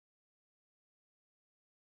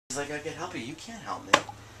He's like, I can help you. You can't help me.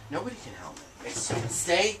 Nobody can help me. It's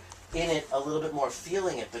stay in it a little bit more,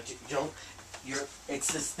 feeling it, but you don't.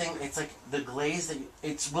 It's this thing. It's like the glaze that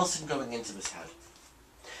it's Wilson going into his head.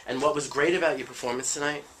 And what was great about your performance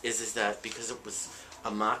tonight is that because it was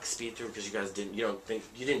a mock speed through, because you guys didn't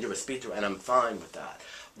do a speed through, and I'm fine with that.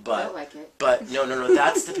 But I like it. But no,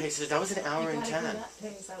 that's the pace. That was an hour and 10. That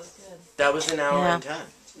pace. That was good. That was an hour and 10.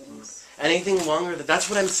 Yes. Anything longer, that's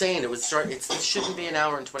what I'm saying. It shouldn't be an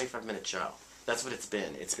hour and 25-minute show. That's what it's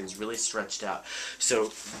been. It's been really stretched out.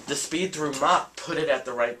 So the speed through mock put it at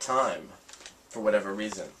the right time, for whatever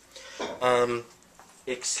reason.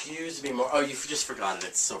 Excuse me more. Oh, you just forgot it.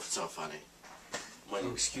 It's so funny.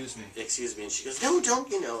 Excuse me. Excuse me, and she goes, no, don't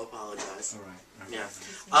apologize. All right. Yeah.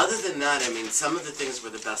 Other than that, I mean, some of the things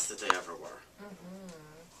were the best that they ever were. Mm-hmm.